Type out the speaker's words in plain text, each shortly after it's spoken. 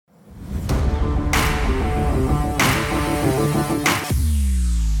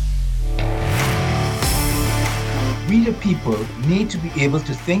people need to be able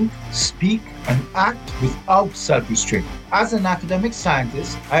to think, speak, and act without self-restraint. As an academic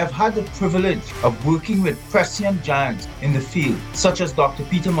scientist, I have had the privilege of working with prescient giants in the field, such as Dr.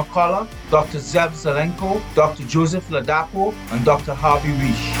 Peter McCullough, Dr. Zev Zelenko, Dr. Joseph Ladapo, and Dr. Harvey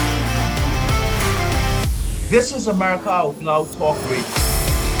Risch. This is America Out Loud Talk Radio.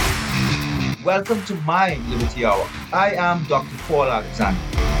 Welcome to my Liberty Hour. I am Dr. Paul Alexander.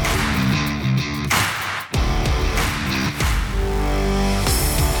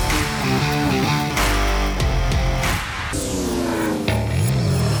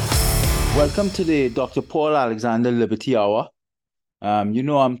 Welcome to the Dr. Paul Alexander Liberty Hour.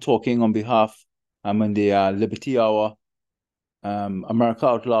 I'm talking on behalf, I'm in the Liberty Hour, America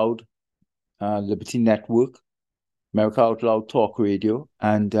Out Loud, Liberty Network, America Out Loud Talk Radio.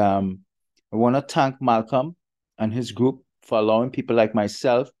 And I want to thank Malcolm and his group for allowing people like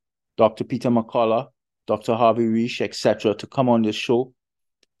myself, Dr. Peter McCullough, Dr. Harvey Risch, etc., to come on this show,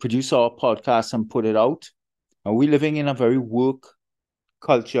 produce our podcast and put it out. And we're living in a very work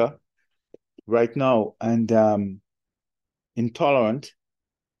culture right now and intolerant.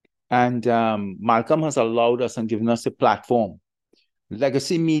 And Malcolm has allowed us and given us a platform.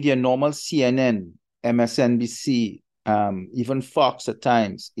 Legacy media, normal CNN, MSNBC, even Fox at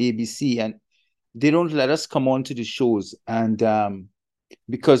times, ABC, and they don't let us come on to the shows. And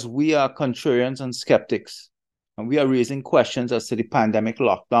because we are contrarians and skeptics, and we are raising questions as to the pandemic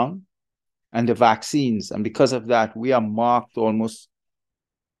lockdown and the vaccines. And because of that, we are marked almost.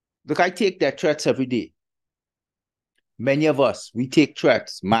 Look, I take their threats every day. Many of us, we take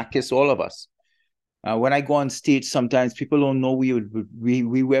threats, Marcus, all of us. When I go on stage, sometimes people don't know we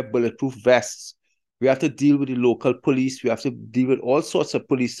wear bulletproof vests. We have to deal with the local police. We have to deal with all sorts of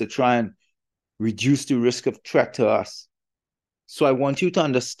police to try and reduce the risk of threat to us. So I want you to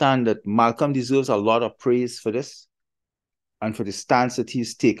understand that Malcolm deserves a lot of praise for this and for the stance that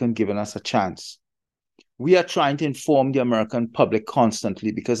he's taken, giving us a chance. We are trying to inform the American public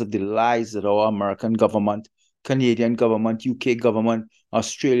constantly because of the lies that our American government, Canadian government, UK government,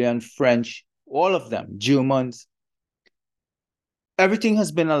 Australian, French, all of them, Germans. Everything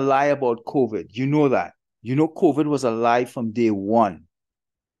has been a lie about COVID. You know that. You know COVID was a lie from day one.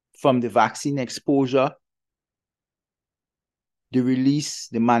 From the vaccine exposure, the release,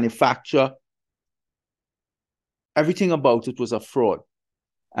 the manufacture, everything about it was a fraud.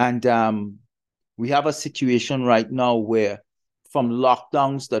 And we have a situation right now where from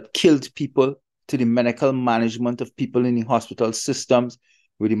lockdowns that killed people to the medical management of people in the hospital systems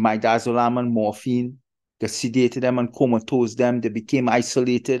with the midazolam and morphine that sedated them and comatose them. They became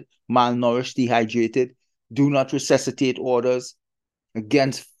isolated, malnourished, dehydrated, do not resuscitate orders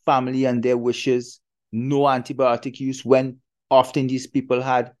against family and their wishes, no antibiotic use when often these people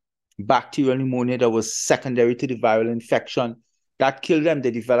had bacterial pneumonia that was secondary to the viral infection. That killed them.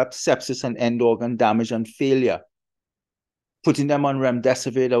 They developed sepsis and end organ damage and failure. Putting them on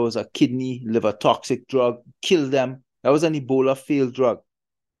remdesivir, that was a kidney, liver toxic drug, killed them. That was an Ebola failed drug.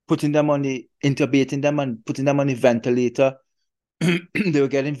 Intubating them and putting them on a ventilator. They were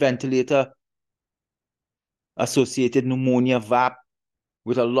getting ventilator-associated pneumonia, VAP,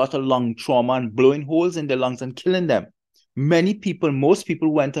 with a lot of lung trauma and blowing holes in their lungs and killing them. Most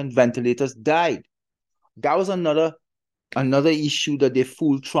people went on ventilators, died. That was another issue that they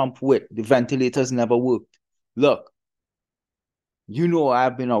fooled Trump with. The ventilators never worked. Look,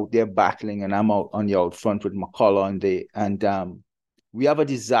 I've been out there battling and I'm out on the out front with McCullough and we have a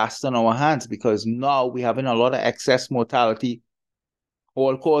disaster on our hands because now we're having a lot of excess mortality,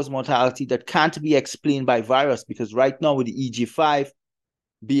 all-cause mortality that can't be explained by virus because right now with the EG5,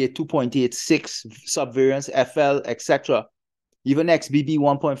 BA2.86, subvariants, FL, etc., even XBB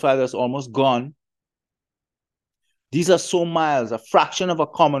 1.5 that's almost gone. These are so mild, a fraction of a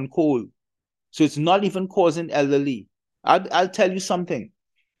common cold. So it's not even causing elderly. I'll tell you something.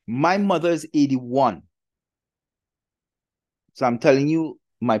 My mother is 81. So I'm telling you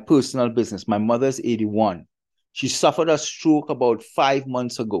my personal business. My mother is 81. She suffered a stroke about 5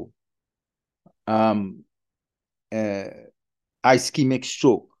 months ago. Ischemic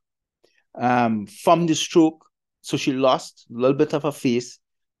stroke. From the stroke, so she lost a little bit of her face,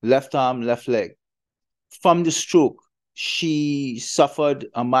 left arm, left leg. From the stroke, she suffered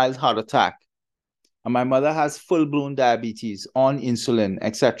a mild heart attack. And my mother has full-blown diabetes on insulin,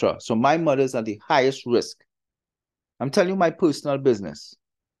 etc. So my mother's at the highest risk. I'm telling you my personal business.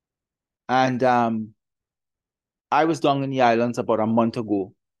 And I was down in the islands about a month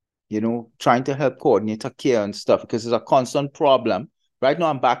ago, trying to help coordinate her care and stuff because it's a constant problem. Right now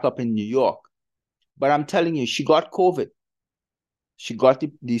I'm back up in New York. But I'm telling you, she got COVID. She got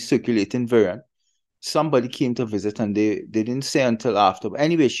the circulating variant. somebody came to visit and they didn't say until after. But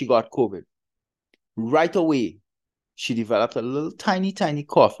anyway, she got COVID. Right away, she developed a little tiny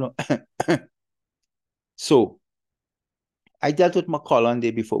cough. No? So I dealt with McCullough the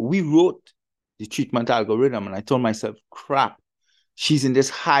day before. We wrote the treatment algorithm and I told myself, crap, she's in this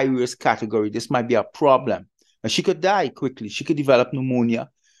high risk category. This might be a problem. And she could die quickly. She could develop pneumonia.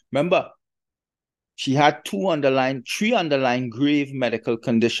 Remember, she had three underlying grave medical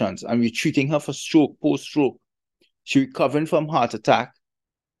conditions, and we're treating her for stroke, post-stroke. She recovering from heart attack,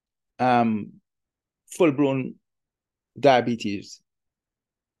 full-blown diabetes,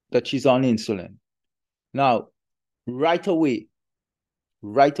 that she's on insulin. Now, right away,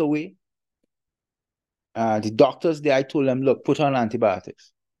 the doctors there, I told them, look, put on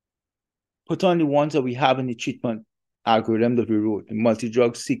antibiotics. Put on the ones that we have in the treatment algorithm that we wrote, the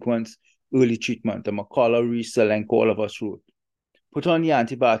multi-drug sequence, early treatment, the McCullough, Reselenko, all of us wrote. Put on the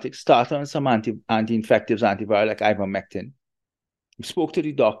antibiotics, start on some anti-infectives, antiviral like ivermectin. We spoke to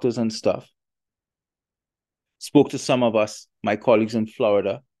the doctors and stuff. Spoke to some of us, my colleagues in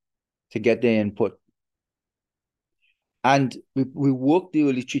Florida, to get their input. And we worked the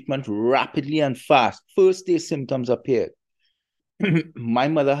early treatment rapidly and fast. First day symptoms appeared. My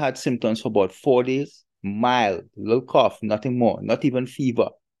mother had symptoms for about 4 days, mild, little cough, nothing more, not even fever.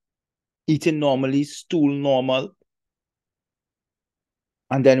 Eating normally, stool normal,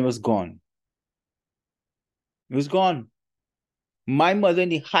 and then it was gone. It was gone. My mother in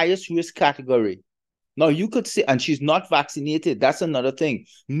the highest risk category. Now you could say, and she's not vaccinated. That's another thing.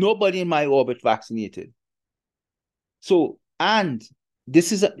 Nobody in my orbit vaccinated. So, and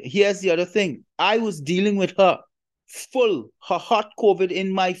here's the other thing. I was dealing with her hot COVID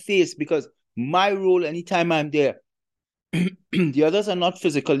in my face because my role anytime I'm there, the others are not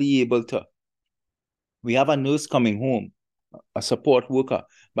physically able to. We have a nurse coming home, a support worker,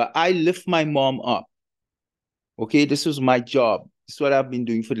 but I lift my mom up. Okay, this was my job. This is what I've been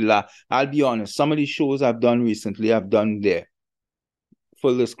doing for the last, I'll be honest, some of these shows I've done recently, I've done there.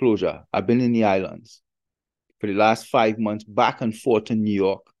 Full disclosure, I've been in the islands for the last 5 months, back and forth to New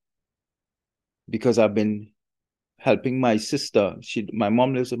York, because I've been helping my sister. My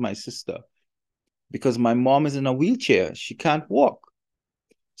mom lives with my sister, because my mom is in a wheelchair. She can't walk.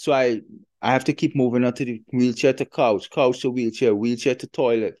 So I have to keep moving her to the wheelchair to couch to wheelchair to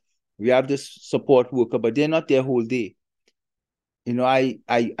toilet. We have this support worker, but they're not there whole day. You know, I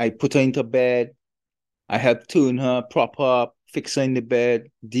put her into bed. I help turn her, prop her up, fix her in the bed,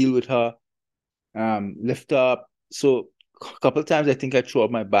 deal with her, lift her up. So a couple of times I think I threw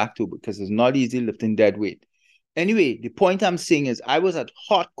up my back too, because it's not easy lifting dead weight. Anyway, the point I'm saying is I was at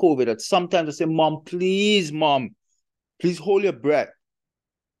hot COVID. At sometimes I say, Mom, please hold your breath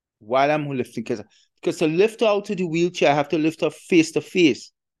while I'm lifting. Because to lift her out of the wheelchair, I have to lift her face to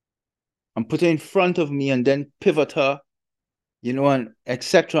face and put her in front of me and then pivot her, you know, and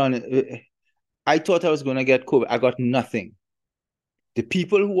etc. And I thought I was going to get COVID. I got nothing. The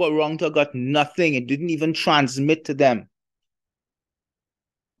people who were around her got nothing. It didn't even transmit to them.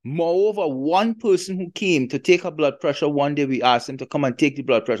 Moreover, one person who came to take her blood pressure one day, we asked him to come and take the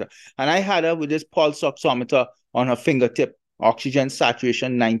blood pressure. And I had her with this pulse oximeter on her fingertip, oxygen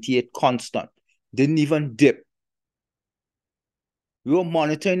saturation 98 constant. Didn't even dip. We were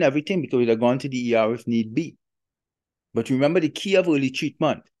monitoring everything because we'd have gone to the ER if need be. But remember the key of early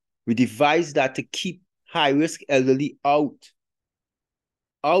treatment. We devised that to keep high-risk elderly out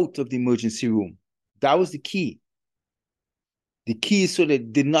of the emergency room. That was the key. The key is so they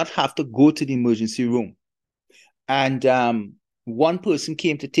did not have to go to the emergency room. And one person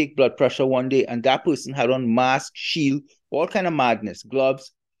came to take blood pressure one day, and that person had on mask, shield, all kind of madness,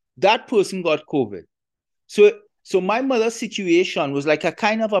 gloves. That person got COVID. So my mother's situation was like a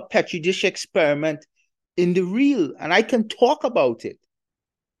kind of a petri dish experiment in the real, and I can talk about it.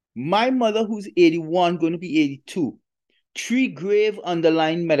 My mother, who's 81, going to be 82, 3 grave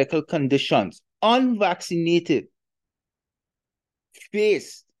underlying medical conditions, unvaccinated,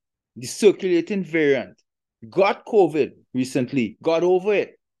 faced the circulating variant, got COVID recently, got over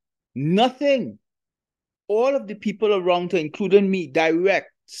it. Nothing. All of the people around her, including me,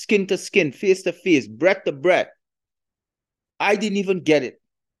 direct, skin to skin, face to face, breath to breath. I didn't even get it.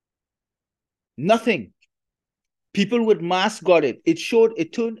 Nothing. People with masks got it.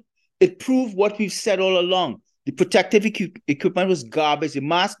 It proved what we've said all along. The protective equipment was garbage. The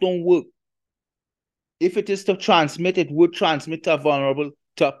masks don't work. If it is to transmit, it would transmit to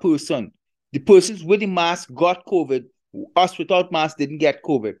a person. The persons with the mask got COVID. Us without mask didn't get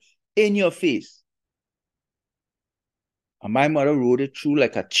COVID. In your face. And my mother rode it through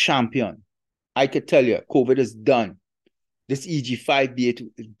like a champion. I could tell you, COVID is done. This EG5B8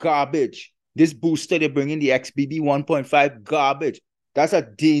 is garbage. This booster, they bring in the XBB 1.5 garbage. That's a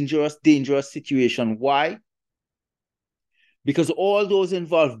dangerous, dangerous situation. Why? Because all those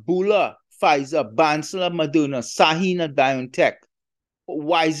involved, Bula, Pfizer, Bansela, Moderna, Sahina, BioNTech,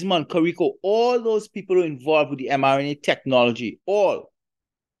 Wiseman, Carico, all those people involved with the mRNA technology,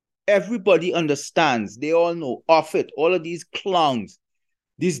 everybody understands, they all know, off it, all of these clowns,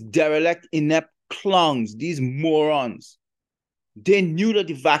 these derelict, inept clowns, these morons, they knew that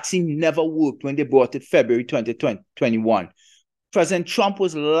the vaccine never worked when they brought it February 2021. President Trump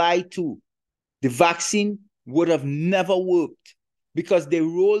was lied to. The vaccine would have never worked because they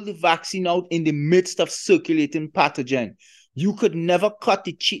rolled the vaccine out in the midst of circulating pathogen. You could never cut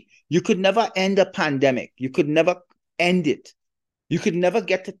the cheek. You could never end a pandemic. You could never end it. You could never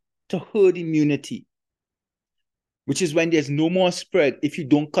get to herd immunity, which is when there's no more spread if you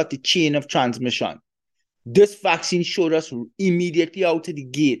don't cut the chain of transmission. This vaccine showed us immediately out of the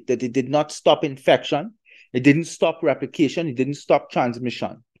gate that it did not stop infection, it didn't stop replication, it didn't stop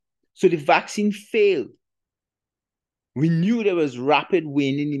transmission. So the vaccine failed. We knew there was rapid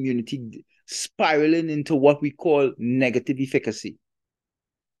waning immunity spiraling into what we call negative efficacy.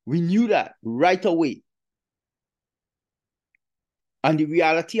 We knew that right away. And the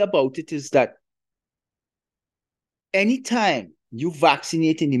reality about it is that anytime you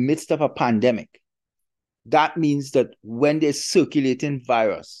vaccinate in the midst of a pandemic, that means that when there's circulating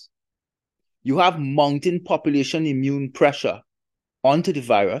virus, you have mounting population immune pressure onto the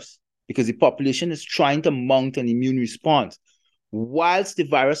virus because the population is trying to mount an immune response whilst the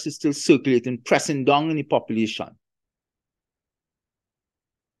virus is still circulating, pressing down on the population.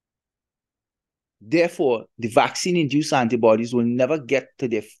 Therefore, the vaccine-induced antibodies will never get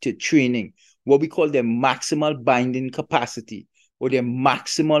to training, what we call their maximal binding capacity or their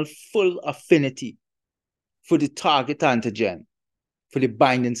maximal full affinity for the target antigen, for the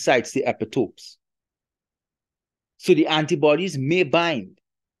binding sites, the epitopes. So the antibodies may bind,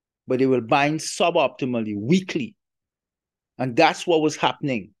 but they will bind suboptimally, weakly. And that's what was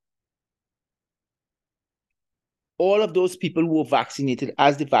happening. All of those people who were vaccinated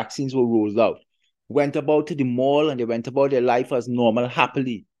as the vaccines were rolled out went about to the mall and they went about their life as normal,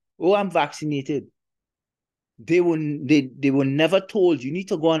 happily. Oh, I'm vaccinated. They were never told you need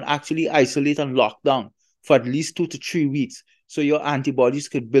to go and actually isolate and lock down for at least 2 to 3 weeks so your antibodies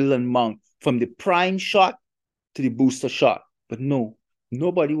could build and mount from the prime shot to the booster shot. But no,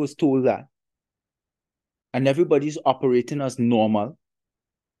 nobody was told that. And everybody's operating as normal.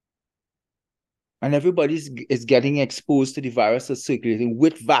 And everybody is getting exposed to the virus that's circulating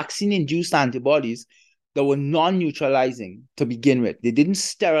with vaccine-induced antibodies that were non-neutralizing to begin with. They didn't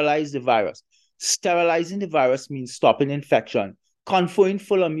sterilize the virus. Sterilizing the virus means stopping infection, conferring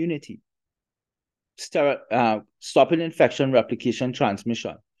full immunity, stopping infection, replication,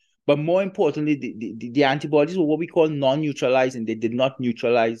 transmission. But more importantly, the antibodies were what we call non-neutralizing. They did not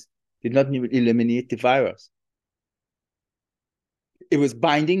neutralize, did not eliminate the virus. It was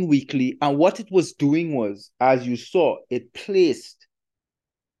binding weakly, and what it was doing was, as you saw, it placed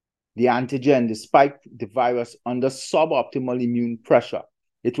the antigen, despite the virus, under suboptimal immune pressure.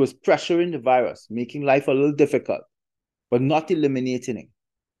 It was pressuring the virus, making life a little difficult, but not eliminating it.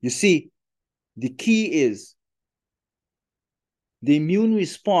 You see, the key is the immune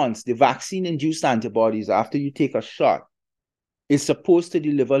response, the vaccine-induced antibodies after you take a shot, is supposed to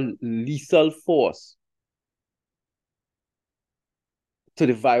deliver lethal force to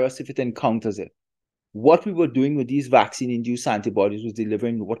the virus if it encounters it. What we were doing with these vaccine-induced antibodies was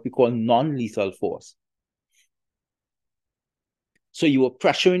delivering what we call non-lethal force. So you were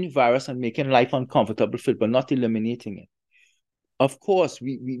pressuring the virus and making life uncomfortable for it, but not eliminating it. Of course,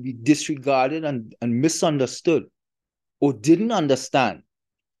 we disregarded and misunderstood or didn't understand,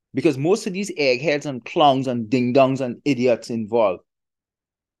 because most of these eggheads and clowns and ding-dongs and idiots involved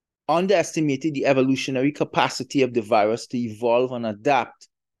underestimated the evolutionary capacity of the virus to evolve and adapt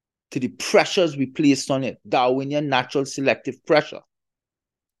to the pressures we placed on it. Darwinian natural selective pressure.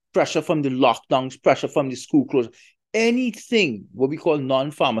 Pressure from the lockdowns, pressure from the school closure. Anything, what we call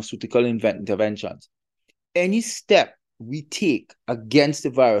non-pharmaceutical interventions. Any step we take against the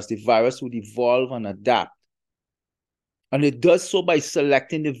virus would evolve and adapt. And it does so by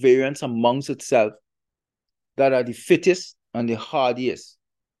selecting the variants amongst itself that are the fittest and the hardiest,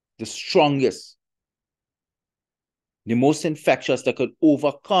 the strongest, the most infectious, that could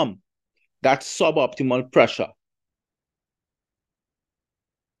overcome that suboptimal pressure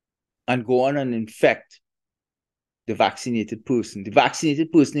and go on and infect the vaccinated person. The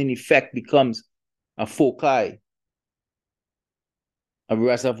vaccinated person, in effect, becomes a foci, a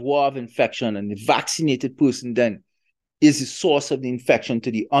reservoir of infection, and the vaccinated person then is the source of the infection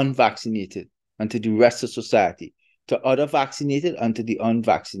to the unvaccinated and to the rest of society, to other vaccinated and to the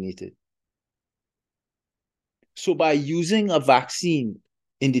unvaccinated. So by using a vaccine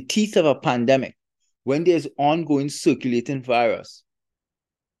in the teeth of a pandemic, when there's ongoing circulating virus,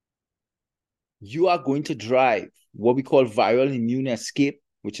 you are going to drive what we call viral immune escape,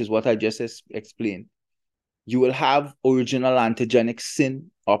 which is what I just explained. You will have original antigenic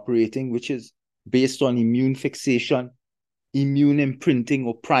sin operating, which is based on immune fixation, immune imprinting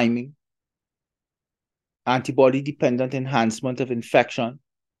or priming, antibody-dependent enhancement of infection,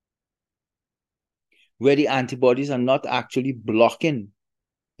 where the antibodies are not actually blocking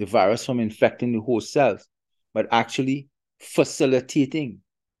the virus from infecting the host cells, but actually facilitating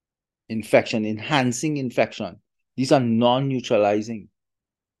infection, enhancing infection. These are non-neutralizing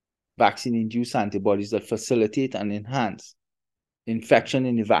vaccine-induced antibodies that facilitate and enhance infection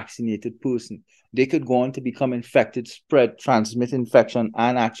in the vaccinated person. They could go on to become infected, spread, transmit infection,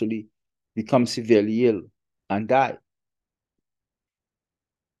 and actually become severely ill and die.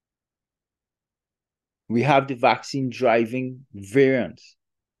 We have the vaccine driving variants,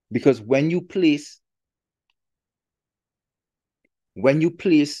 because when you place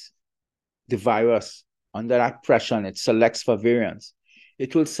the virus under that pressure and it selects for variants,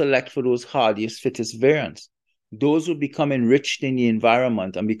 it will select for those hardiest, fittest variants. Those will become enriched in the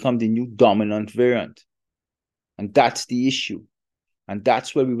environment and become the new dominant variant. And that's the issue. And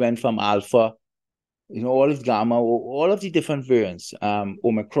that's where we went from alpha, all of gamma, all of the different variants,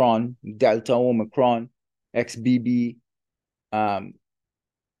 Omicron, Delta, Omicron, XBB, BA,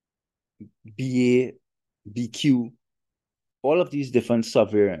 BQ, all of these different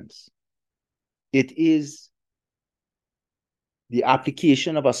subvariants. It is the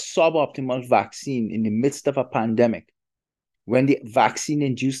application of a suboptimal vaccine in the midst of a pandemic, when the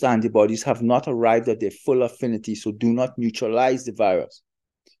vaccine-induced antibodies have not arrived at their full affinity, so do not neutralize the virus,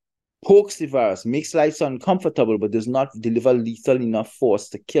 pokes the virus, makes life uncomfortable, but does not deliver lethal enough force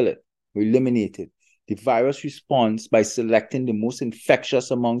to kill it or eliminate it. The virus responds by selecting the most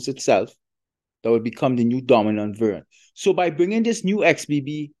infectious amongst itself that will become the new dominant variant. So by bringing this new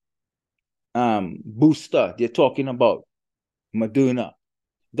XBB booster, they're talking about Moderna,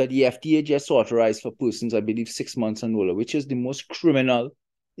 that the FDA just authorized for persons, I believe, 6 months and older, which is the most criminal,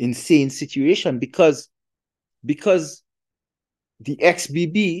 insane situation, because the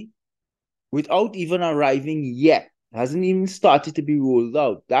XBB, without even arriving yet, hasn't even started to be rolled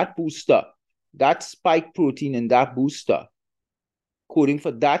out. That booster, that spike protein in that booster, coding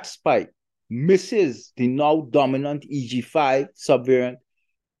for that spike, misses the now dominant EG5 subvariant,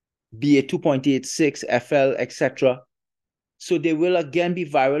 BA2.86, FL, etc. So there will again be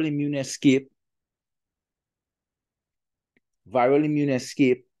viral immune escape,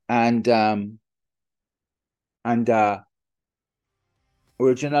 and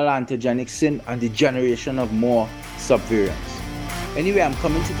original antigenic sin, and the generation of more subvariants. Anyway, I'm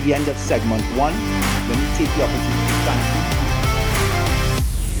coming to the end of segment 1. Let me take the opportunity to thank you.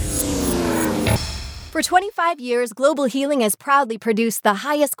 For 25 years, Global Healing has proudly produced the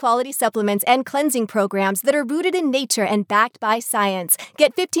highest quality supplements and cleansing programs that are rooted in nature and backed by science.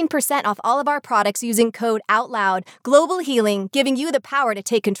 Get 15% off all of our products using code OUTLOUD. Global Healing, giving you the power to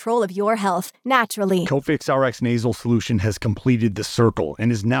take control of your health naturally. Cofix RX Nasal Solution has completed the circle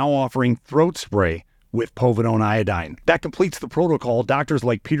and is now offering throat spray with povidone iodine. That completes the protocol doctors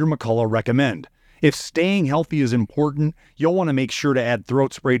like Peter McCullough recommend. If staying healthy is important, you'll want to make sure to add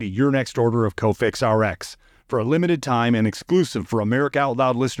throat spray to your next order of Cofix RX. For a limited time and exclusive for America Out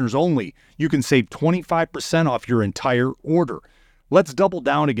Loud listeners only, you can save 25% off your entire order. Let's double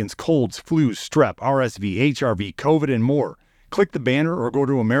down against colds, flus, strep, RSV, HRV, COVID, and more. Click the banner or go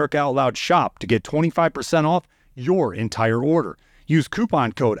to America Out Loud shop to get 25% off your entire order. Use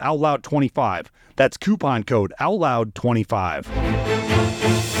coupon code OUTLOUD25. That's coupon code OUTLOUD25.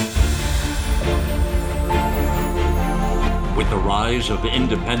 With the rise of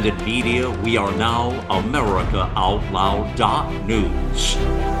independent media, we are now AmericaOutloud.news.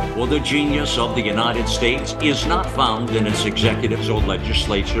 For the genius of the United States is not found in its executives or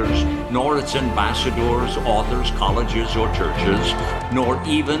legislatures, nor its ambassadors, authors, colleges, or churches, nor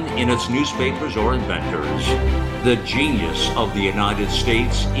even in its newspapers or inventors. The genius of the United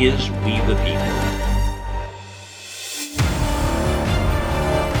States is we the people.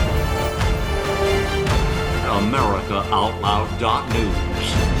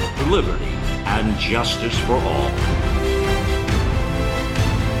 AmericaOutloud.news. Liberty and justice for all.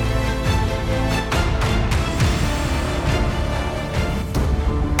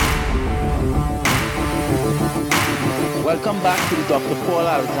 Well, Welcome back to the Dr. Paul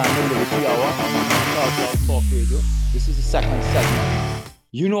Alexander Liberty Hour on Watchdog Talk Radio. This is the second segment.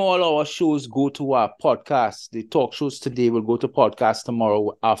 You know, all our shows go to our podcast. The talk shows today will go to podcast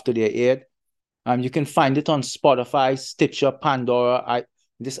tomorrow after they're aired. You can find it on Spotify, Stitcher, Pandora,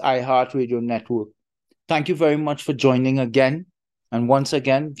 this iHeartRadio network. Thank you very much for joining again. And once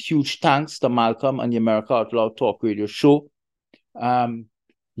again, huge thanks to Malcolm and the America Out Loud Talk Radio show.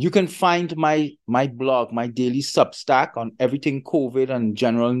 You can find my blog, my daily Substack on everything COVID and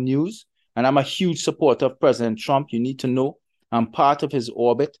general news. And I'm a huge supporter of President Trump. You need to know I'm part of his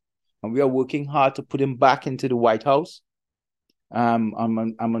orbit, and we are working hard to put him back into the White House. I'm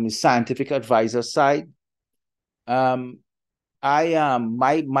on the scientific advisor side. I am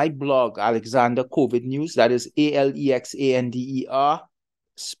my blog, Alexander COVID News. That is ALEXANDER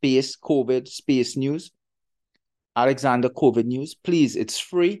space COVID space news. Alexander COVID News. Please, it's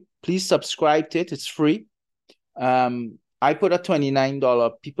free. Please subscribe to it. It's free. I put a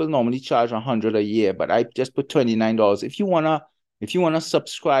 $29. People normally charge $100 a year, but I just put $29. If you wanna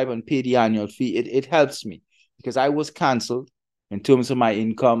subscribe and pay the annual fee, it helps me, because I was canceled in terms of my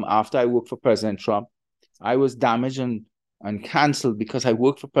income after I worked for President Trump. I was damaged and canceled because I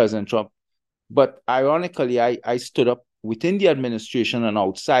worked for President Trump. But ironically, I stood up within the administration and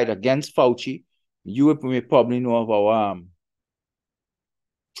outside against Fauci. You may probably know of our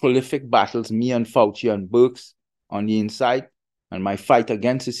prolific battles, me and Fauci and Birx on the inside, and my fight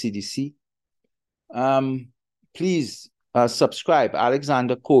against the CDC. Please subscribe,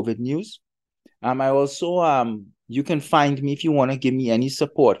 Alexander COVID News. I also, you can find me if you want to give me any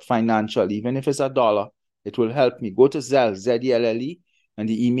support financially, even if it's $1, it will help me. Go to Zelle, Z-E-L-L-E, and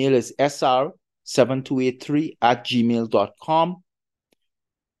the email is sr7283@gmail.com.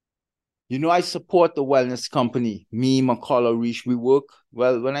 You know, I support the wellness company, me, McCullough, Reach. We work,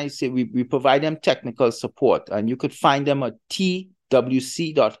 well, when I say we provide them technical support, and you could find them at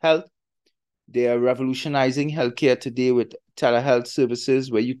twc.health. They are revolutionizing healthcare today with telehealth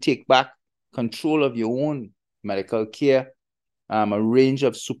services where you take back control of your own medical care, a range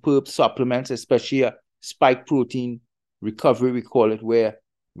of superb supplements, especially a spike protein recovery, we call it, where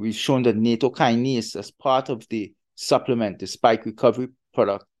we've shown that nattokinase as part of the supplement, the spike recovery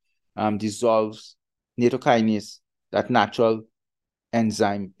product, dissolves nattokinase, that natural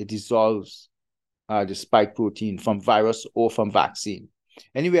enzyme. It dissolves the spike protein from virus or from vaccine.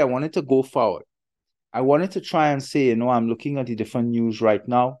 Anyway, I wanted to go forward. I wanted to try and say, I'm looking at the different news right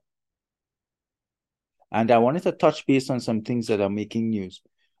now, and I wanted to touch base on some things that are making news.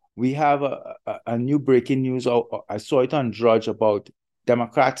 We have a new breaking news. I saw it on Drudge about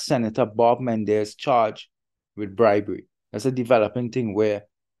Democrat Senator Bob Menendez charged with bribery. That's a developing thing where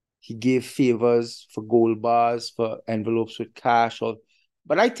he gave favors for gold bars, for envelopes with cash.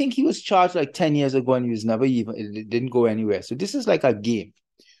 But I think he was charged like 10 years ago, and he was never it didn't go anywhere. So this is like a game.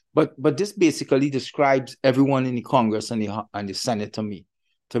 But this basically describes everyone in the Congress and the Senate to me.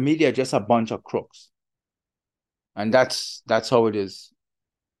 To me, they're just a bunch of crooks. And that's how it is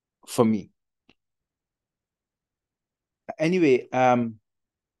for me. Anyway, I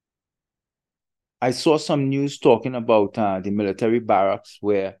saw some news talking about the military barracks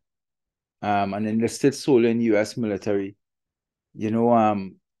where an enlisted soldier in the U.S. military,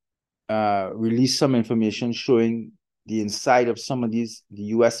 released some information showing the inside of some of the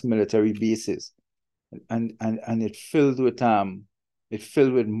U.S. military bases, and it filled with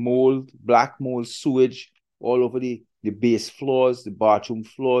mold, black mold, sewage all over the base floors, the bathroom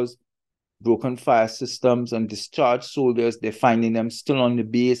floors, broken fire systems, and discharged soldiers. They're finding them still on the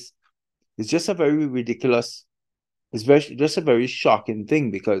base. It's just a very ridiculous. It's just a very shocking thing,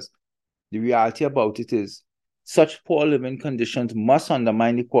 because the reality about it is such poor living conditions must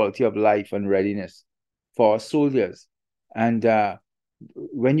undermine the quality of life and readiness for our soldiers. And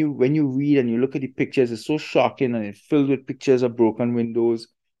when you read and you look at the pictures, it's so shocking, and it's filled with pictures of broken windows,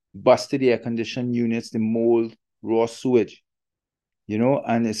 busted air conditioned units, the mold, raw sewage,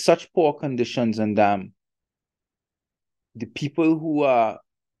 and it's such poor conditions. And the people who are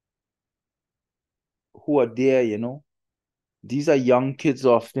there, these are young kids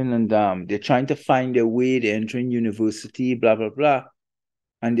often, and they're trying to find their way. They're entering university, blah blah blah,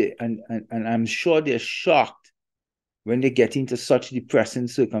 and I'm sure they're shocked when they get into such depressing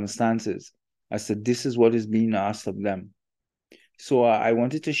circumstances as to this is what is being asked of them. So I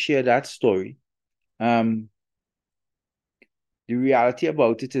wanted to share that story. The reality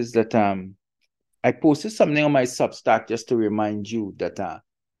about it is that I posted something on my Substack just to remind you that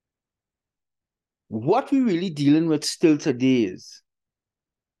what we're really dealing with still today is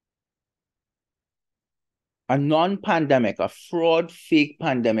a non-pandemic, a fraud, fake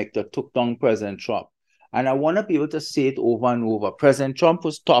pandemic that took down President Trump. And I want to be able to say it over and over. President Trump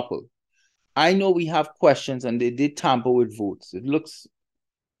was toppled. I know we have questions and they did tamper with votes.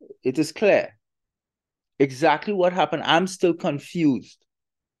 It is clear. Exactly what happened, I'm still confused.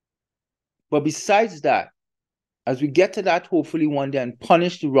 But besides that, as we get to that hopefully one day and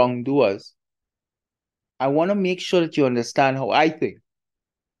punish the wrongdoers, I want to make sure that you understand how I think.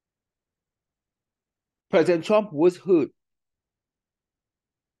 President Trump was hurt,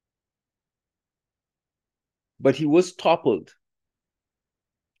 but he was toppled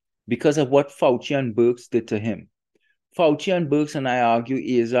because of what Fauci and Birx did to him. Fauci and Birx, and I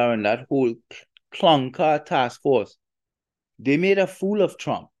argue Azar and that whole clunker task force, they made a fool of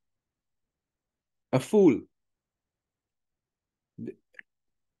Trump. A fool.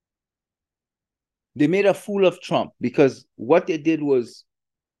 They made a fool of Trump because what they did was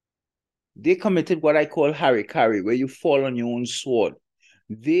they committed what I call harikari, where you fall on your own sword.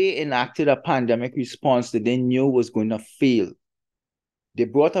 They enacted a pandemic response that they knew was going to fail. They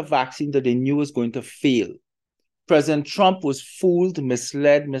brought a vaccine that they knew was going to fail. President Trump was fooled,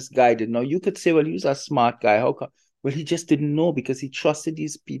 misled, misguided. Now, you could say, well, he was a smart guy. How come? Well, he just didn't know because he trusted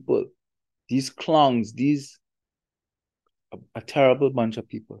these people, these clowns, a terrible bunch of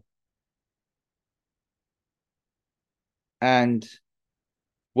people. And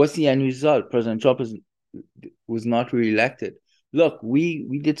what's the end result? President Trump was not reelected. Look,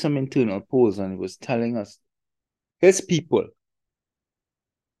 we did some internal polls and it was telling us, his people,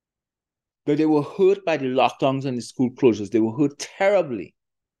 that they were hurt by the lockdowns and the school closures. They were hurt terribly.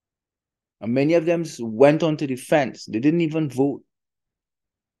 And many of them went on to the fence. They didn't even vote.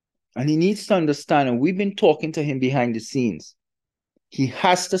 And he needs to understand, and we've been talking to him behind the scenes, he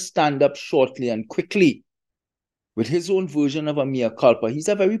has to stand up shortly and quickly with his own version of a mea culpa. He's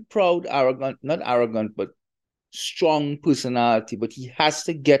a very proud, not arrogant, but strong personality, but he has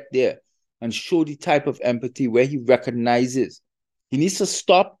to get there and show the type of empathy where he recognizes. He needs to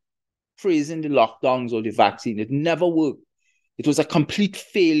stop praising the lockdowns or the vaccine. It never worked. It was a complete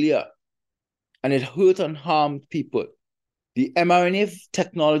failure and it hurt and harmed people. The mRNA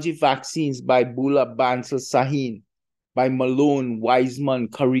technology vaccines by Bula, Bansal, Sahin, by Malone, Wiseman,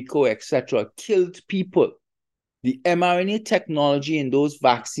 Carico, etc., killed people. The mRNA technology in those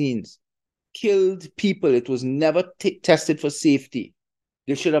vaccines killed people. It was never tested for safety.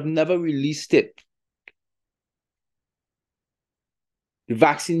 They should have never released it. The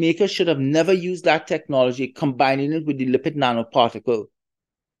vaccine makers should have never used that technology, combining it with the lipid nanoparticle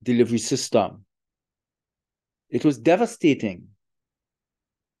delivery system. It was devastating.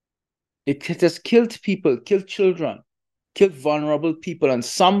 It has killed people, killed children, killed vulnerable people, and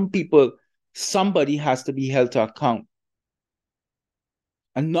some people, somebody has to be held to account.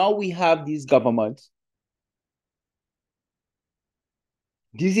 And now we have these governments,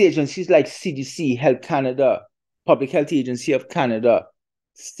 these agencies like CDC, Health Canada, Public Health Agency of Canada,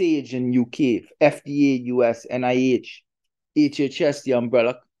 Sewage in UK, FDA, US, NIH, HHS, the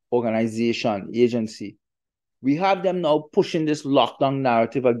umbrella organization, agency. We have them now pushing this lockdown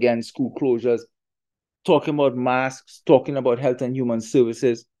narrative against school closures, talking about masks, talking about health and human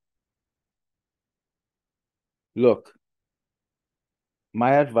services. Look,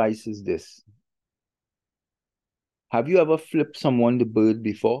 my advice is this. Have you ever flipped someone the bird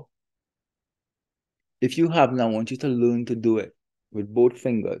before? If you haven't, I want you to learn to do it with both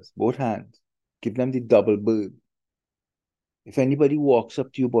fingers, both hands. Give them the double bird. If anybody walks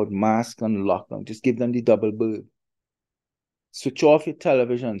up to you about masks and lockdown, just give them the double bird. Switch off your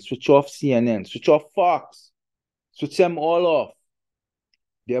television, switch off CNN, switch off Fox, switch them all off.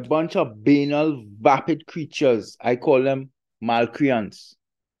 They're a bunch of banal, vapid creatures. I call them malcreants.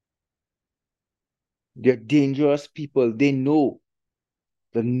 They're dangerous people. They know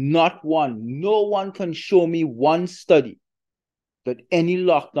that no one can show me one study that any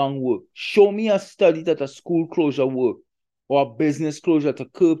lockdown worked. Show me a study that a school closure worked or a business closure to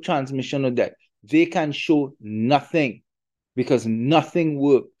curb transmission of that. They can show nothing because nothing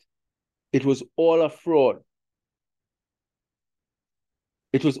worked. It was all a fraud.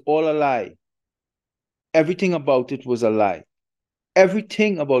 It was all a lie. Everything about it was a lie.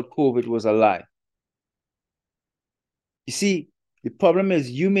 Everything about COVID was a lie. You see, the problem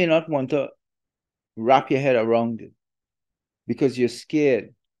is you may not want to wrap your head around it because you're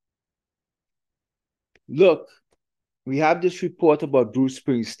scared. Look, we have this report about Bruce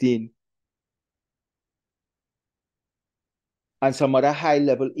Springsteen and some other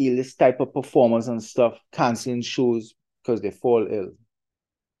high-level A-list type of performers and stuff canceling shows because they fall ill.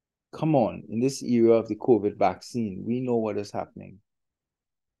 Come on, in this era of the COVID vaccine, we know what is happening.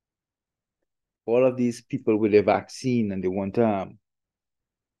 All of these people with a vaccine and they want to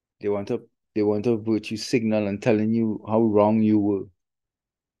They want a virtue signal and telling you how wrong you were.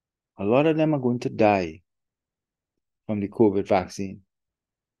 A lot of them are going to die from the COVID vaccine.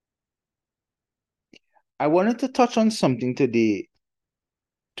 I wanted to touch on something today.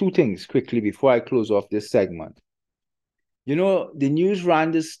 Two things quickly before I close off this segment. You know, the news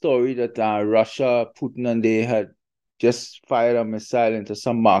ran this story that Russia, Putin, and they had just fired a missile into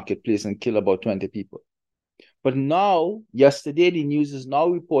some marketplace and killed about 20 people. But now, yesterday, the news is now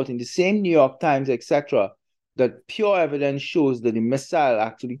reporting, the same New York Times, etc., that pure evidence shows that the missile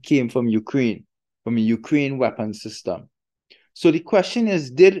actually came from Ukraine, from a Ukraine weapon system. So the question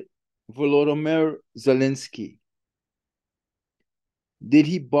is, did Volodymyr Zelensky, did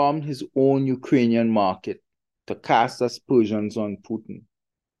he bomb his own Ukrainian market to cast aspersions on Putin?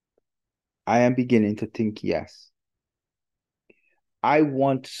 I am beginning to think yes. I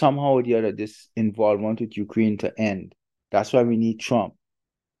want somehow or the other this involvement with Ukraine to end. That's why we need Trump.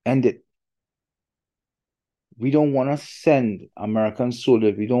 End it. We don't want to send American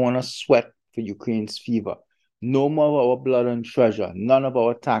soldiers. We don't want to sweat for Ukraine's fever. No more of our blood and treasure. None of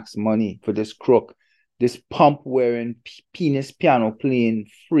our tax money for this crook, this pump-wearing, penis piano-playing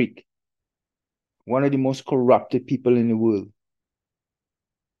freak. One of the most corrupted people in the world.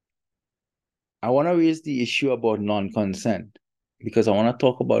 I want to raise the issue about non-consent because I want to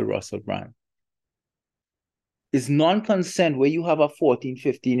talk about Russell Brand. Is non-consent where you have a 14,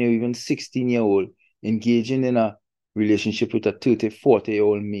 15, or even 16-year-old engaging in a relationship with a 30,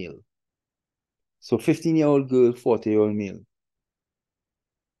 40-year-old male. So 15-year-old girl, 40-year-old male.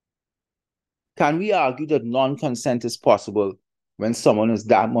 Can we argue that non-consent is possible when someone is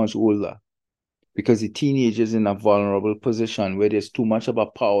that much older? Because the teenager is in a vulnerable position where there's too much of a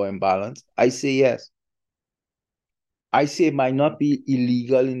power imbalance? I say yes. I say it might not be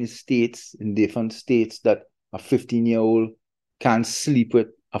illegal in the states, in different states, that a 15-year-old can sleep with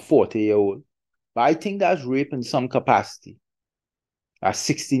a 40-year-old. But I think that's rape in some capacity. A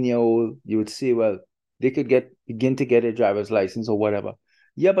 16-year-old, you would say, well, they could begin to get a driver's license or whatever.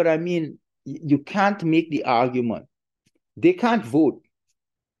 Yeah, but I mean, you can't make the argument. They can't vote.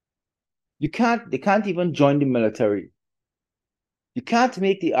 They can't even join the military. You can't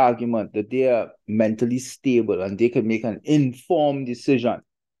make the argument that they are mentally stable and they can make an informed decision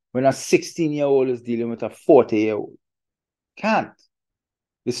when a 16-year-old is dealing with a 40-year-old. Can't.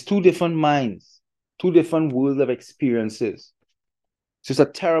 It's two different minds, two different worlds of experiences. So it's a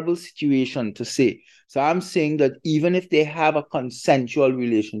terrible situation to say. So I'm saying that even if they have a consensual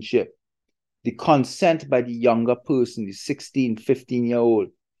relationship, the consent by the younger person, the 16, 15-year-old,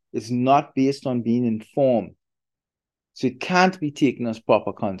 is not based on being informed. So it can't be taken as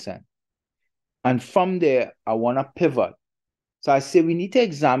proper consent. And from there, I want to pivot. So I say we need to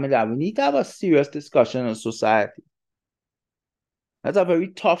examine that. We need to have a serious discussion in society. That's a very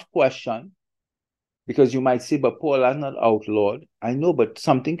tough question because you might say, but Paul, that's not outlawed. I know, but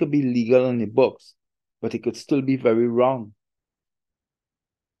something could be legal in the books, but it could still be very wrong.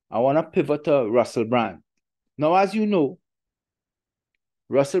 I want to pivot to Russell Brand. Now, as you know,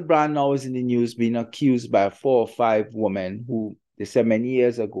 Russell Brand now is in the news being accused by 4 or 5 women who, they said many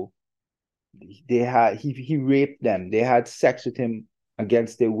years ago, he raped them. They had sex with him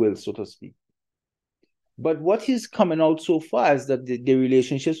against their will, so to speak. But what is coming out so far is that the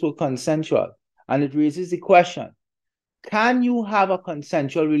relationships were consensual. And it raises the question, can you have a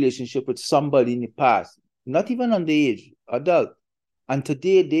consensual relationship with somebody in the past, not even underage, adult, and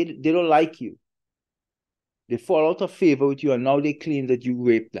today they don't like you? They fall out of favor with you and now they claim that you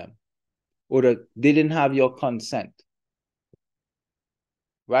raped them or that they didn't have your consent.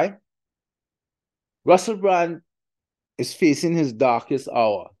 Right? Russell Brand is facing his darkest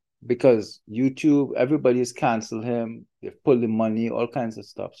hour because YouTube, everybody has canceled him. They've pulled the money, all kinds of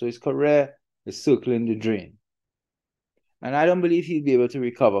stuff. So his career is circling the drain. And I don't believe he'll be able to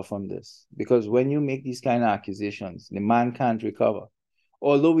recover from this because when you make these kind of accusations, the man can't recover.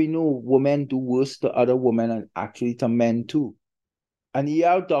 Although we know women do worse to other women and actually to men too. An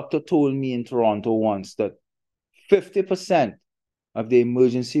ER doctor told me in Toronto once that 50% of the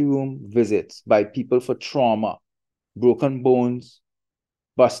emergency room visits by people for trauma, broken bones,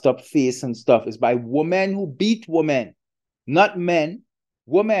 bust up face and stuff is by women who beat women, not men.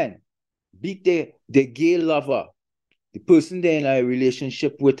 Women beat their gay lover, the person they're in a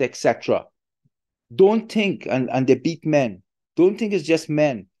relationship with, etc. Don't think, and they beat men. Don't think it's just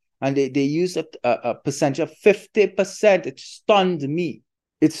men. And they use a percentage of 50%. It stunned me.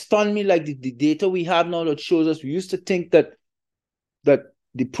 It stunned me like the data we have now that shows us. We used to think that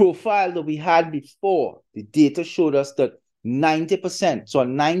the profile that we had before, the data showed us that 90%, so a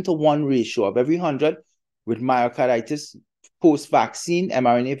 9-to-1 ratio of every 100 with myocarditis, post-vaccine,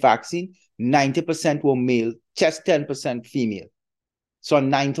 mRNA vaccine, 90% were male, just 10% female. So a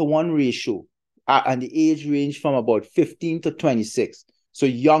 9-to-1 ratio, and the age range from about 15 to 26. So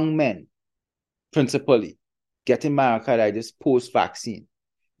young men, principally, getting myocarditis post-vaccine.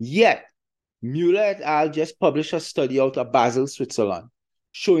 Yet, Mueller et al. Just published a study out of Basel, Switzerland,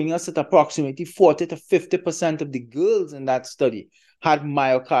 showing us that approximately 40 to 50% of the girls in that study had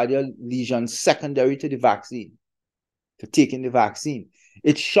myocardial lesions secondary to the vaccine, to taking the vaccine.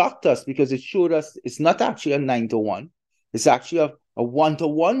 It shocked us because it showed us it's not actually a 9-to-1, it's actually a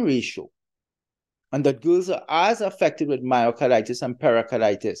 1-to-1 ratio. And that girls are as affected with myocarditis and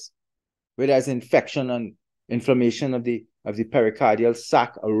pericarditis, where there's infection and inflammation of the pericardial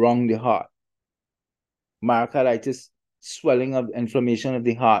sac around the heart. Myocarditis, swelling of inflammation of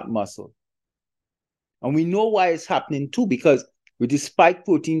the heart muscle. And we know why it's happening too, because with the spike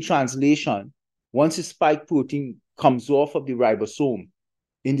protein translation, once the spike protein comes off of the ribosome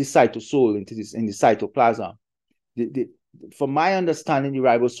in the cytosol, in the cytoplasm, from my understanding, the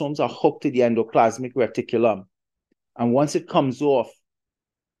ribosomes are hooked to the endoplasmic reticulum. And once it comes off,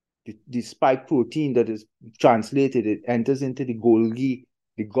 the spike protein that is translated, it enters into the Golgi,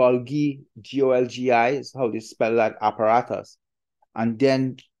 Golgi is how they spell that apparatus. And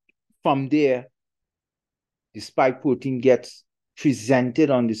then from there, the spike protein gets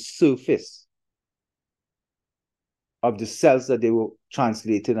presented on the surface of the cells that they were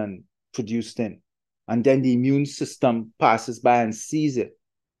translated and produced in. And then the immune system passes by and sees it,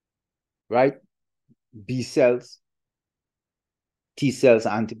 right? B cells, T cells,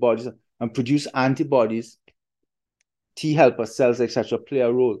 antibodies, and produce antibodies. T helper cells, etc., play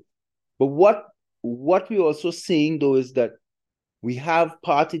a role. But what we're also seeing, though, is that we have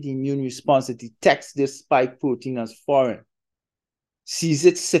part of the immune response that detects this spike protein as foreign, sees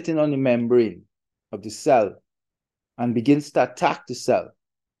it sitting on the membrane of the cell, and begins to attack the cell.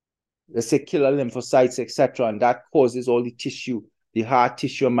 Let's say killer lymphocytes, etc., and that causes all the tissue, the heart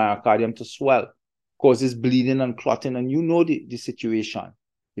tissue and myocardium to swell, causes bleeding and clotting, and you know the situation,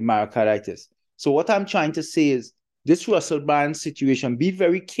 the myocarditis. So what I'm trying to say is, this Russell Brand situation, be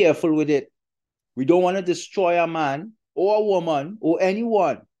very careful with it. We don't want to destroy a man or a woman or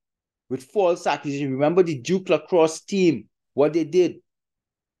anyone with false accusations. Remember the Duke lacrosse team, what they did.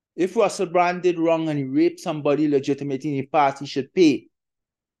 If Russell Brand did wrong and he raped somebody legitimately in the past, he should pay.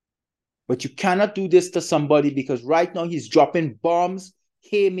 But you cannot do this to somebody, because right now he's dropping bombs,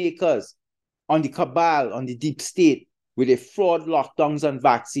 haymakers on the cabal, on the deep state, with a fraud lockdowns and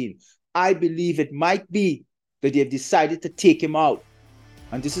vaccine. I believe it might be that they've decided to take him out.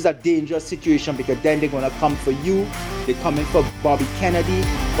 And this is a dangerous situation, because then they're going to come for you. They're coming for Bobby Kennedy,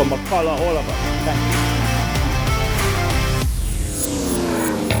 for McCullough, all of us. Thank you.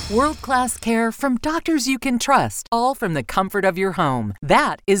 World-class care from doctors you can trust, all from the comfort of your home.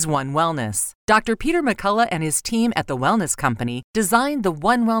 That is One Wellness. Dr. Peter McCullough and his team at The Wellness Company designed the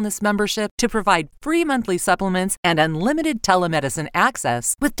One Wellness membership to provide free monthly supplements and unlimited telemedicine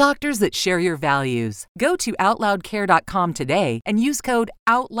access with doctors that share your values. Go to OutLoudCare.com today and use code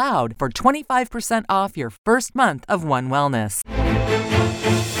OUTLOUD for 25% off your first month of One Wellness.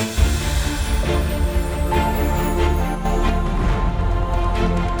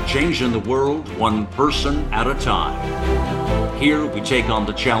 Changing the world one person at a time. Here we take on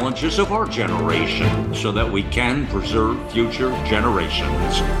the challenges of our generation so that we can preserve future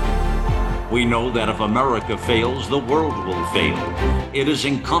generations. We know that if America fails, the world will fail. It is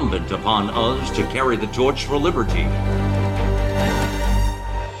incumbent upon us to carry the torch for liberty.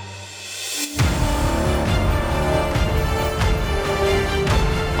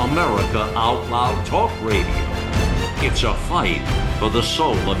 America Out Loud Talk Radio. It's a fight for the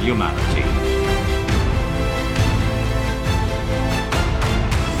soul of humanity.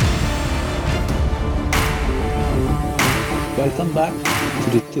 Welcome back to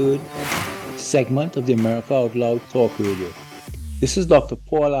the third segment of the America Out Loud Talk Radio. This is Dr.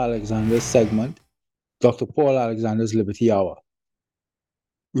 Paul Alexander's segment, Dr. Paul Alexander's Liberty Hour.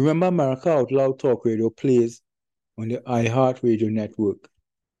 Remember, America Out Loud Talk Radio plays on the iHeartRadio network.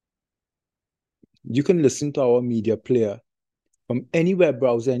 You can listen to our media player from any web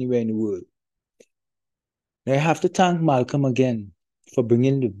browser anywhere in the world. Now, I have to thank Malcolm again for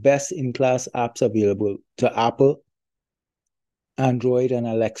bringing the best in-class apps available to Apple, Android, and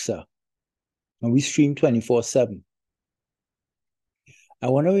Alexa. And we stream 24/7. I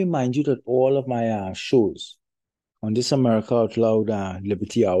want to remind you that all of my shows on this America Out Loud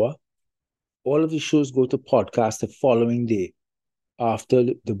Liberty Hour, all of the shows go to podcast the following day after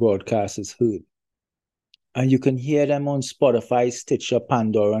the broadcast is heard. And you can hear them on Spotify, Stitcher,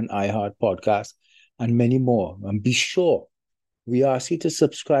 Pandora, and iHeart Podcast, and many more. And be sure we ask you to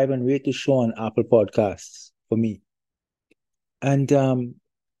subscribe and rate the show on Apple Podcasts for me. And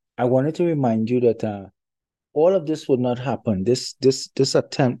I wanted to remind you that all of this would not happen. This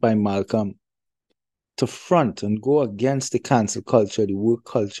attempt by Malcolm to front and go against the cancel culture, the work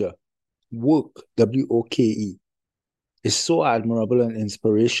culture, work, WOKE, is so admirable and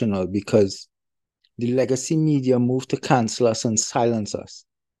inspirational because the legacy media moved to cancel us and silence us.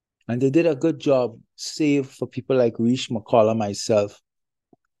 And they did a good job, save for people like Rish McCullough, myself,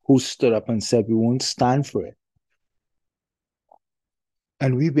 who stood up and said we won't stand for it.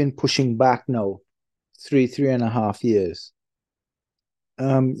 And we've been pushing back now 3.5 years.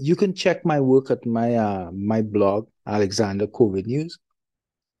 You can check my work at my blog, Alexander COVID News.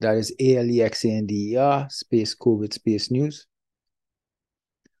 That is ALEXANDER space COVID space news.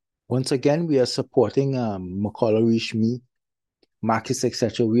 Once again, we are supporting McCullough, Rish, me, Marcus,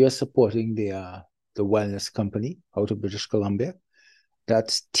 etc. We are supporting the wellness company out of British Columbia.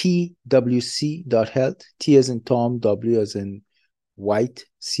 That's twc.health, T as in Tom, W as in White,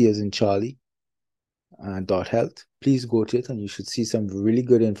 C as in Charlie, .health. Please go to it and you should see some really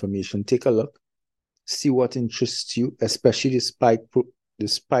good information. Take a look, see what interests you, especially the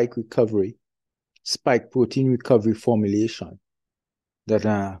spike protein recovery formulation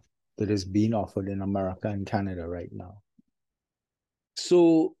that is being offered in America and Canada right now.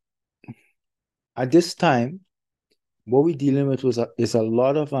 So at this time, what we're dealing with is a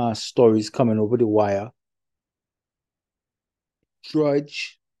lot of stories coming over the wire.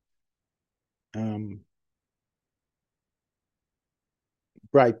 Drudge,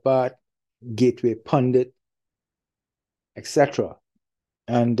 Breitbart, Gateway Pundit, etc.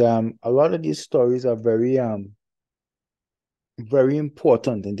 And a lot of these stories are very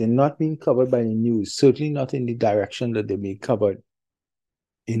important, and they're not being covered by the news, certainly not in the direction that they're being covered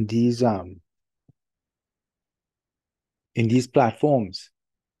in these platforms.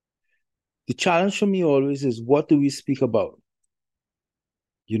 The challenge for me always is, what do we speak about?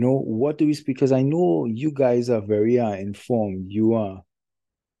 You know, what do we speak? Because I know you guys are very informed. You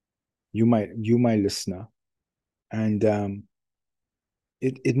my listener, and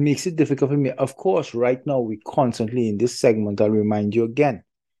it makes it difficult for me. Of course, right now we constantly in this segment, I'll remind you again,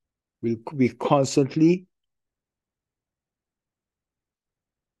 we constantly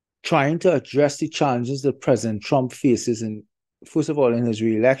trying to address the challenges that President Trump faces, in first of all in his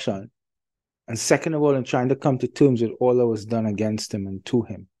re-election, and second of all in trying to come to terms with all that was done against him and to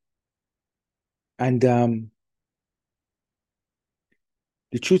him. And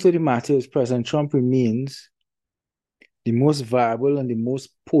the truth of the matter is, President Trump remains the most viable and the most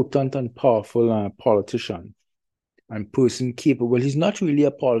potent and powerful politician and person capable. He's not really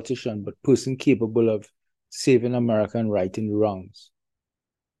a politician, but person capable of saving America and righting the wrongs.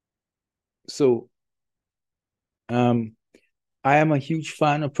 So, I am a huge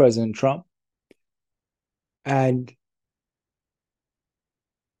fan of President Trump, and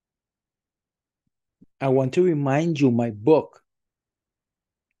I want to remind you my book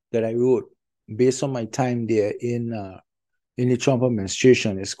that I wrote based on my time there in the Trump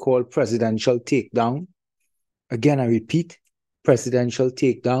administration. It's called Presidential Takedown. Again, I repeat, Presidential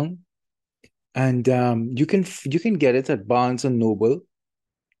Takedown. And you can get it at Barnes & Noble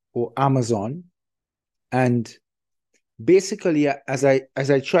or Amazon. And basically, as I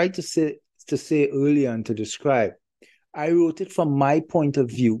tried to say earlier and to describe, I wrote it from my point of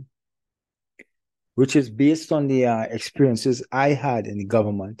view, which is based on the experiences I had in the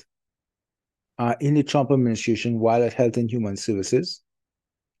government, in the Trump administration while at Health and Human Services.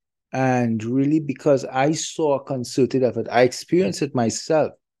 And really because I saw a concerted effort, I experienced it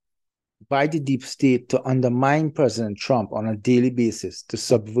myself, by the deep state to undermine President Trump on a daily basis, to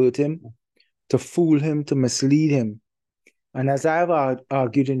subvert him, to fool him, to mislead him. And as I have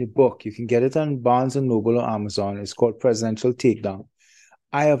argued in the book, you can get it on Barnes & Noble or Amazon. It's called Presidential Takedown.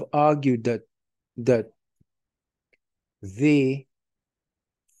 I have argued that they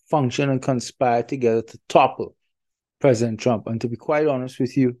function and conspire together to topple President Trump. And to be quite honest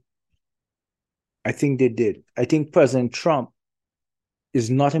with you, I think they did. I think President Trump is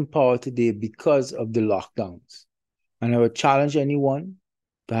not in power today because of the lockdowns. And I would challenge anyone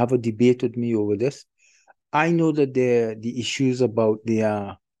to have a debate with me over this. I know that the issues about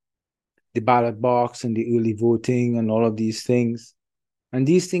the ballot box and the early voting and all of these things, and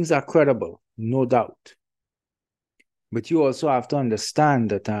these things are credible, no doubt. But you also have to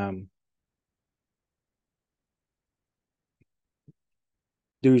understand that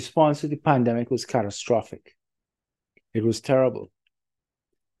the response to the pandemic was catastrophic. It was terrible.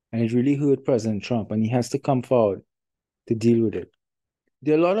 And it really hurt President Trump, and he has to come forward to deal with it.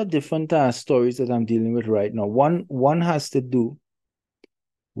 there are a lot of different stories that I'm dealing with right now. One has to do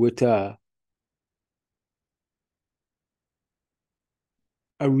with a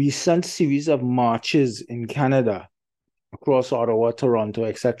recent series of marches in Canada, across Ottawa, Toronto,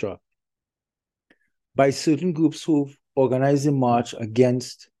 etc., by certain groups who've organized a march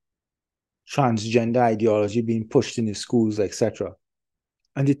against transgender ideology being pushed in the schools, etc.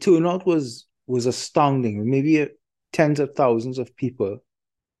 And the turnout was astounding. Maybe tens of thousands of people,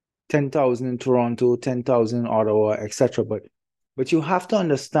 10,000 in Toronto, 10,000 in Ottawa, etc. But you have to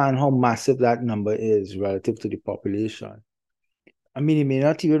understand how massive that number is relative to the population. I mean, it may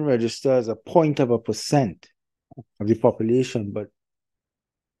not even register as a 0.1% of the population, but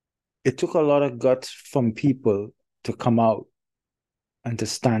it took a lot of guts from people to come out and to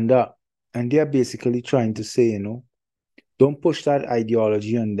stand up. And they're basically trying to say, don't push that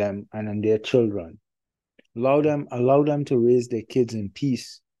ideology on them and on their children. Allow them to raise their kids in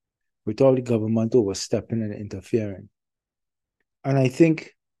peace without the government overstepping and interfering. And I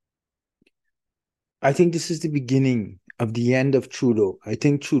think this is the beginning of the end of Trudeau. I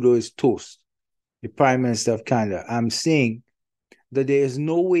think Trudeau is toast, the Prime Minister of Canada. I'm saying that there is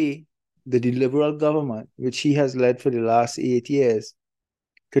no way that the Liberal government, which he has led for the last 8 years,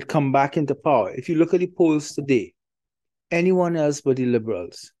 could come back into power. If you look at the polls today, anyone else but the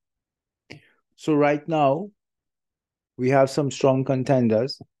Liberals. So right now, we have some strong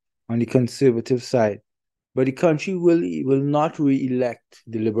contenders on the Conservative side, but the country will not re-elect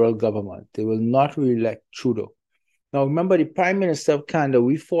the Liberal government. They will not re-elect Trudeau. Now, remember, the Prime Minister of Canada,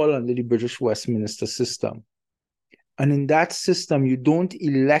 we fall under the British Westminster system. And in that system, you don't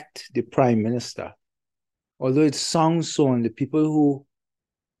elect the Prime Minister. Although it sounds so, and the people who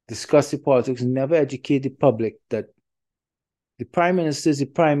discuss the politics never educate the public that the Prime Minister is the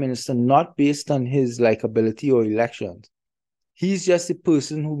Prime Minister not based on his likability or elections. He's just the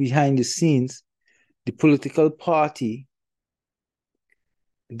person who, behind the scenes, the political party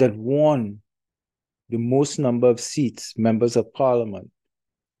that won the most number of seats, members of parliament,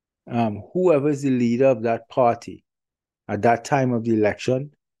 whoever is the leader of that party at that time of the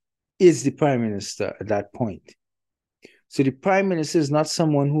election is the Prime Minister at that point. So the Prime Minister is not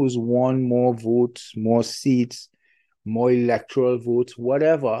someone who has won more votes, more seats, more electoral votes,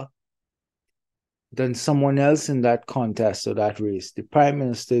 whatever, than someone else in that contest or that race. The Prime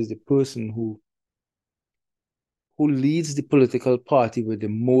Minister is the person who leads the political party with the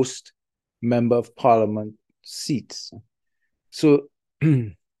most member of parliament seats. So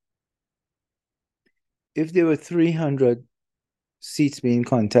if there were 300 seats being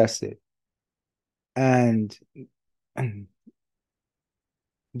contested and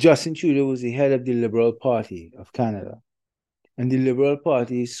Justin Trudeau was the head of the Liberal Party of Canada, and the Liberal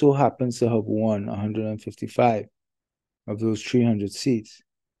Party so happens to have won 155 of those 300 seats,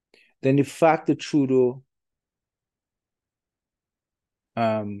 then the fact that Trudeau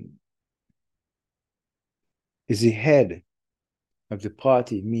is the head of the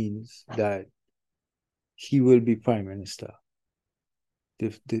party means that he will be Prime Minister.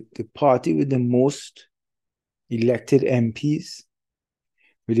 The party with the most elected MPs,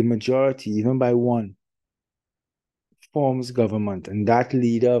 with the majority, even by one, forms government, and that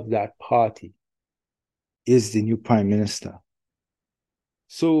leader of that party is the new Prime Minister.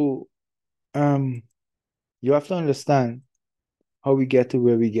 So you have to understand how we get to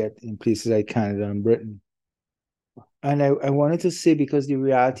where we get in places like Canada and Britain. And I wanted to say, because the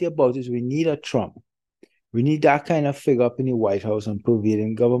reality about it is we need a Trump. We need that kind of figure up in the White House and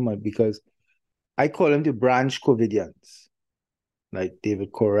pervading government, because I call them the branch COVIDians, like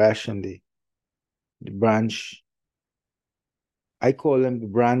David Koresh and the branch. I call them the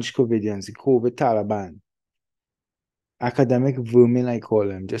branch COVIDians, the COVID Taliban. Academic vermin, I call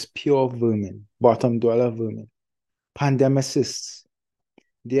them, just pure vermin, bottom dweller vermin. Pandemicists.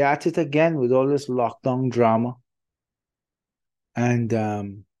 They're at it again with all this lockdown drama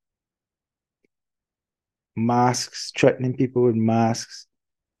and masks, threatening people with masks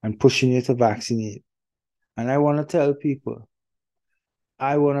and pushing you to vaccinate. And I want to tell people,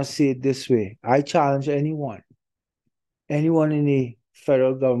 I want to say it this way. I challenge anyone in the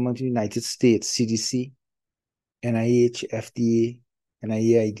federal government of the United States, CDC, NIH, FDA,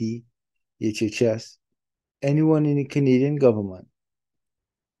 NIAID, HHS, anyone in the Canadian government,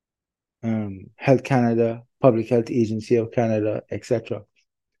 Health Canada, Public Health Agency of Canada, etc.,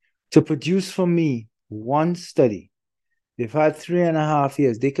 to produce for me one study. They've had 3.5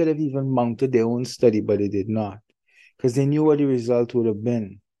 years. They could have even mounted their own study, but they did not, because they knew what the result would have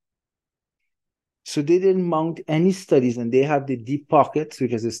been. So they didn't mount any studies, and they have the deep pockets,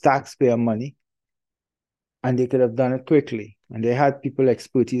 because it's taxpayer money, and they could have done it quickly. And they had people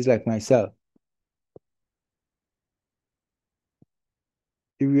expertise like myself.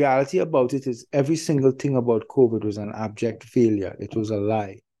 The reality about it is every single thing about COVID was an abject failure. It was a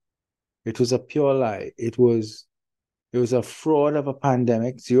lie. It was a pure lie. It was a fraud of a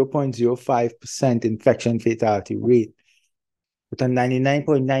pandemic, 0.05% infection fatality rate, with a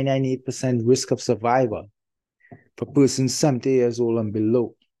 99.998% risk of survival for persons 70 years old and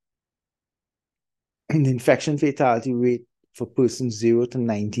below. And the infection fatality rate for persons 0 to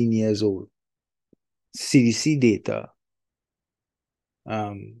 19 years old. CDC data.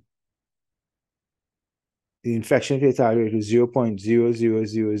 The infection fatality rate was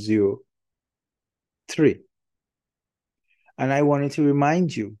 0.00003. And I wanted to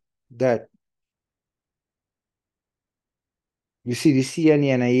remind you that the CDC and the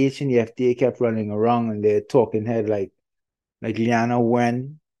NIH and the FDA kept running around and they're talking head like Liana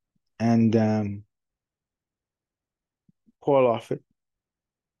Wen and Paul Offit.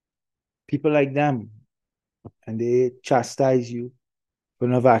 People like them. And they chastise you for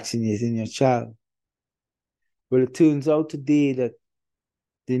not vaccinating your child. But it turns out today that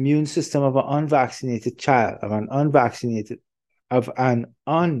the immune system of an unvaccinated child, of an unvaccinated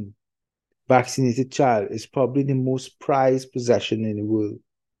child is probably the most prized possession in the world.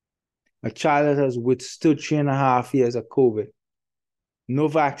 A child that has withstood 3.5 years of COVID, no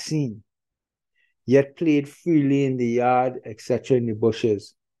vaccine, yet played freely in the yard, etc., in the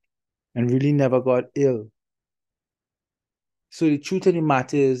bushes, and really never got ill. So the truth of the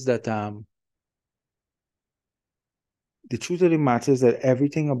matter is that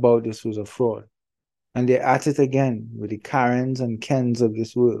everything about this was a fraud. And they're at it again with the Karens and Kens of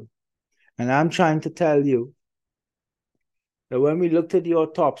this world. And I'm trying to tell you that when we looked at the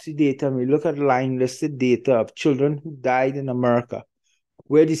autopsy data and we look at line-listed data of children who died in America,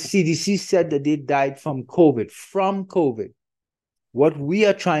 where the CDC said that they died from COVID, what we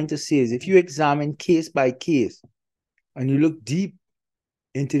are trying to say is if you examine case by case and you look deep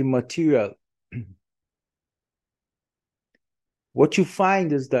into the material, what you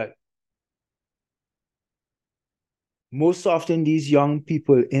find is that most often these young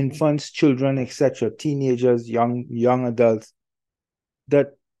people, infants, children, etc., teenagers, young adults,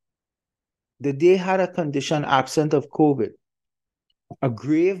 that they had a condition absent of COVID, a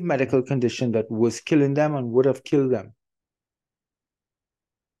grave medical condition that was killing them and would have killed them.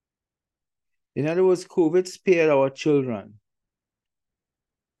 In other words, COVID spared our children.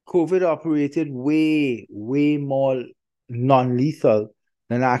 COVID operated way, way more non-lethal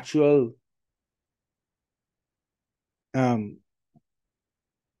than actual the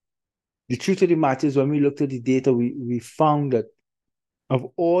truth of the matter is when we looked at the data, we found that of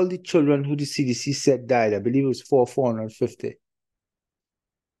all the children who the CDC said died, I believe it was 450,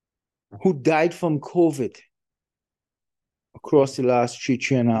 who died from COVID across the last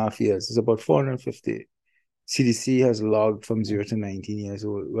 3.5 years. It's about 450. CDC has logged from 0 to 19 years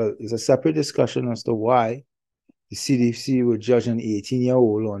old. Well, it's a separate discussion as to why the CDC would judge an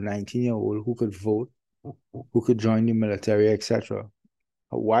 18-year-old or 19-year-old who could vote, who could join the military, etc.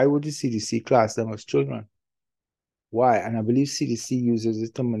 Why would the CDC class them as children? Why? And I believe CDC uses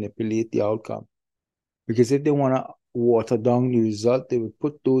it to manipulate the outcome. Because if they want to water down the result, they would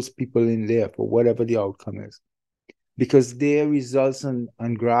put those people in there for whatever the outcome is. Because their results and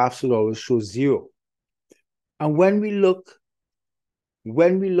graphs would always show 0. And when we look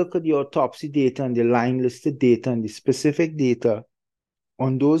at the autopsy data and the line-listed data and the specific data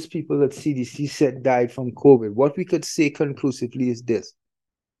on those people that CDC said died from COVID, what we could say conclusively is this.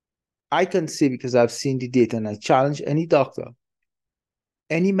 I can say, because I've seen the data, and I challenge any doctor,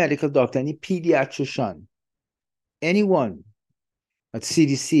 any medical doctor, any pediatrician, anyone at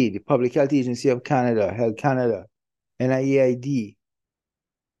CDC, the Public Health Agency of Canada, Health Canada, NIAID,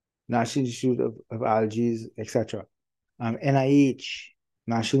 National Institute of Allergies, etc., NIH,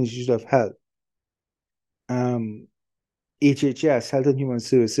 National Institute of Health, HHS, Health and Human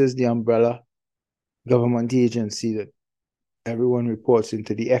Services, the umbrella government agency that everyone reports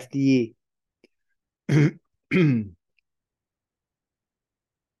into, the FDA.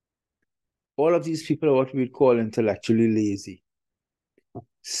 All of these people are what we'd call intellectually lazy,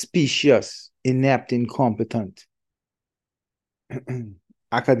 specious, inept, incompetent,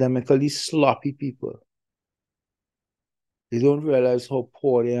 academically sloppy people. They don't realize how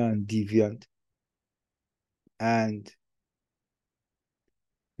poor they are and deviant. And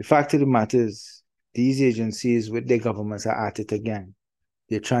the fact of the matter is, these agencies with their governments are at it again.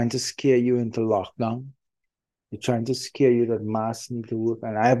 They're trying to scare you into lockdown. They're trying to scare you that masks need to work.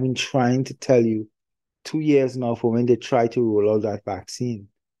 And I have been trying to tell you 2 years now for when they try to roll out that vaccine,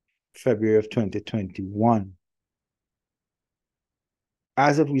 February of 2021.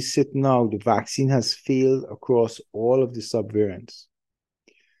 as of we sit now, the vaccine has failed across all of the subvariants.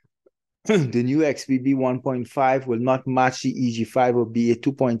 The new XBB 1.5 will not match the EG5 or BA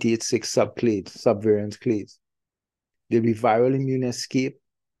 2.86 subvariant clades. There'll be viral immune escape.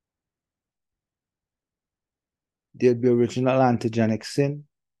 There'll be original antigenic sin,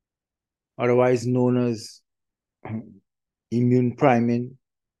 otherwise known as immune priming,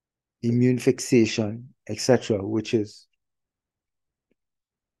 immune fixation, etc., which is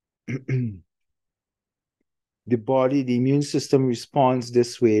the immune system responds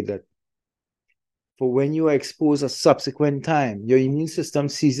this way, that for when you are exposed a subsequent time, your immune system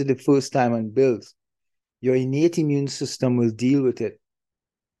sees it the first time and builds. Your innate immune system will deal with it,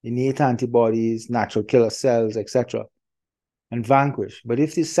 innate antibodies, natural killer cells, etc., and vanquish. But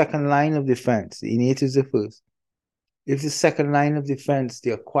if the second line of defense, the innate is the first, if the second line of defense,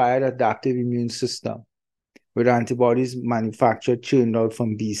 the acquired adaptive immune system, with antibodies manufactured, churned out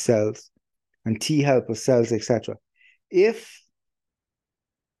from B cells and T helper cells, etc., if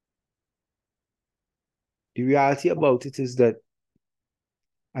the reality about it is that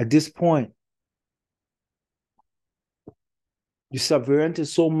at this point, the subvariant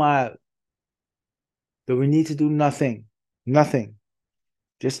is so mild that we need to do nothing.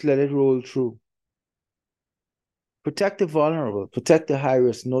 Just let it roll through. Protect the vulnerable, protect the high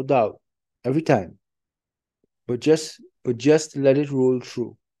risk, no doubt, every time. But just let it roll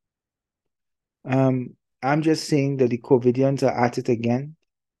through. I'm just saying that the COVIDians are at it again,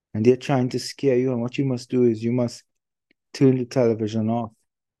 and they're trying to scare you, and what you must do is you must turn the television off.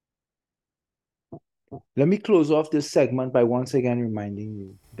 Let me close off this segment by once again reminding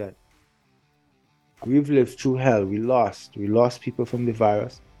you that we've lived through hell. We lost people from the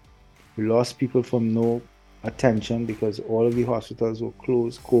virus. We lost people from no attention because all of the hospitals were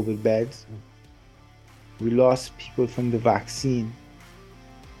closed, COVID beds. We lost people from the vaccine.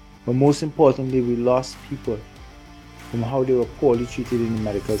 But most importantly, we lost people from how they were poorly treated in the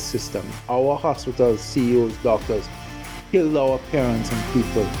medical system. Our hospitals, CEOs, doctors, killed our parents and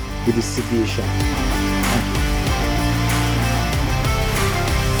people with the sedation.